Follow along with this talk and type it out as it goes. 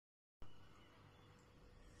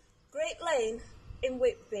Grape Lane in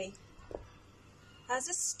Whitby has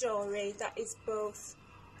a story that is both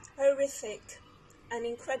horrific and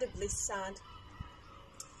incredibly sad.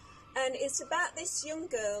 And it's about this young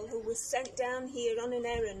girl who was sent down here on an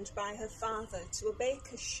errand by her father to a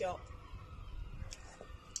baker's shop.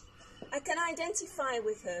 I can identify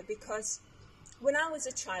with her because when I was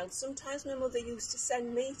a child, sometimes my mother used to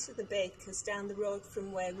send me to the baker's down the road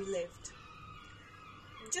from where we lived,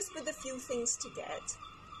 just with a few things to get.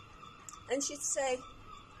 And she'd say,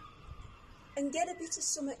 and get a bit of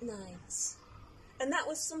something nice. And that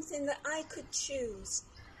was something that I could choose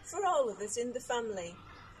for all of us in the family.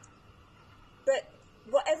 But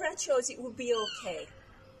whatever I chose, it would be okay.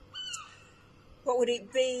 What would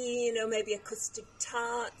it be? Maybe a custard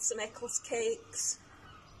tart, some Eccles cakes.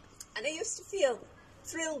 And I used to feel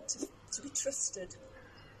thrilled to be trusted.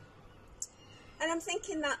 And I'm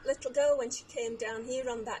thinking that little girl, when she came down here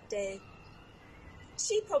on that day,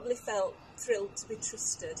 she probably felt thrilled to be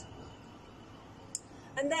trusted.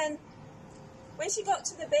 And then, when she got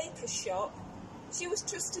to the baker's shop, she was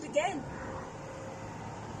trusted again.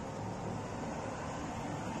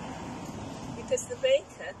 Because the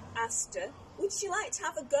baker asked her, would she like to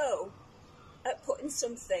have a go at putting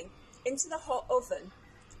something into the hot oven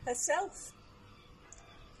herself,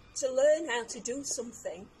 to learn how to do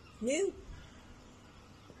something new.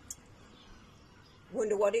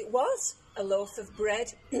 Wonder what it was? A loaf of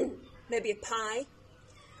bread, maybe a pie.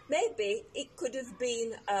 Maybe it could have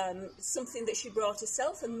been something that she brought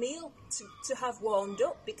herself, a meal to have warmed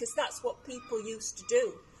up, because that's what people used to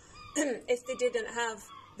do. If they didn't have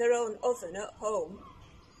their own oven at home,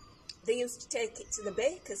 they used to take it to the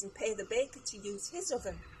baker's and pay the baker to use his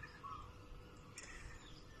oven.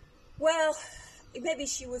 Well, maybe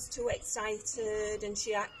she was too excited and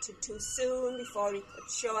she acted too soon before he could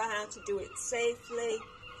show her how to do it safely.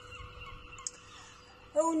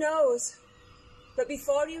 Who knows? But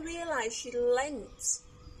before he realised, she leant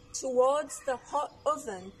towards the hot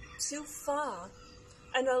oven too far,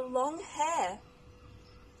 and her long hair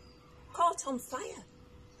caught on fire.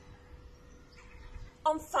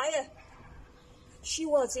 On fire. She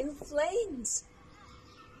was in flames.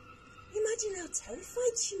 Imagine how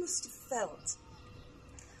terrified she must have felt.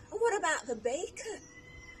 And what about the baker?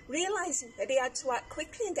 Realising that he had to act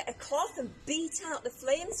quickly and get a cloth and beat out the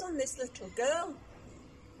flames on this little girl.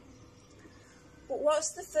 But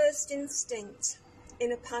what's the first instinct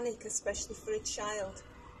in a panic, especially for a child?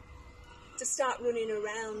 To start running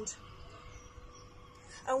around.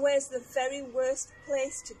 And where's the very worst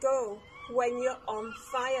place to go when you're on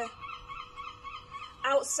fire?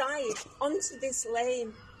 Outside, onto this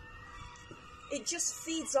lane. It just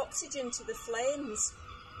feeds oxygen to the flames.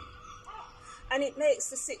 And it makes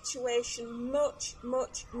the situation much,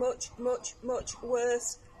 much, much, much, much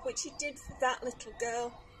worse, which it did for that little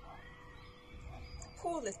girl.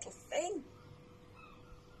 Poor little thing.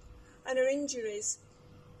 And her injuries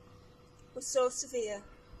were so severe,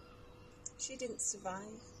 she didn't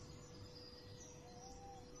survive.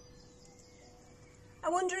 I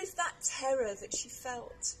wonder if that terror that she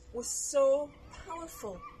felt was so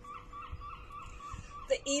powerful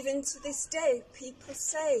that even to this day people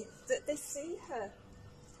say that they see her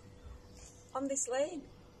on this lane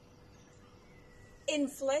in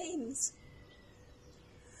flames.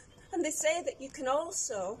 And they say that you can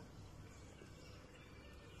also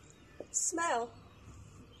smell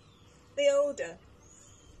the odour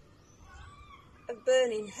of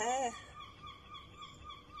burning hair.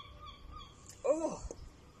 Oh.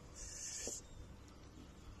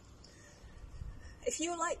 If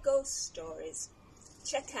you like ghost stories,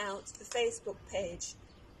 check out the Facebook page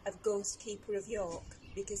of Ghostkeeper of York,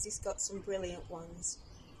 because he's got some brilliant ones.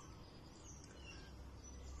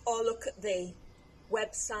 Or look at the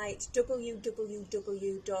website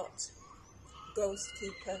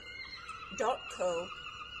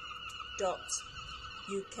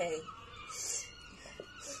www.ghostkeeper.co.uk.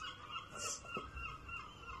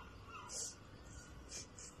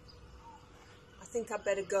 I think I'd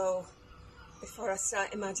better go before I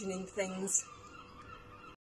start imagining things.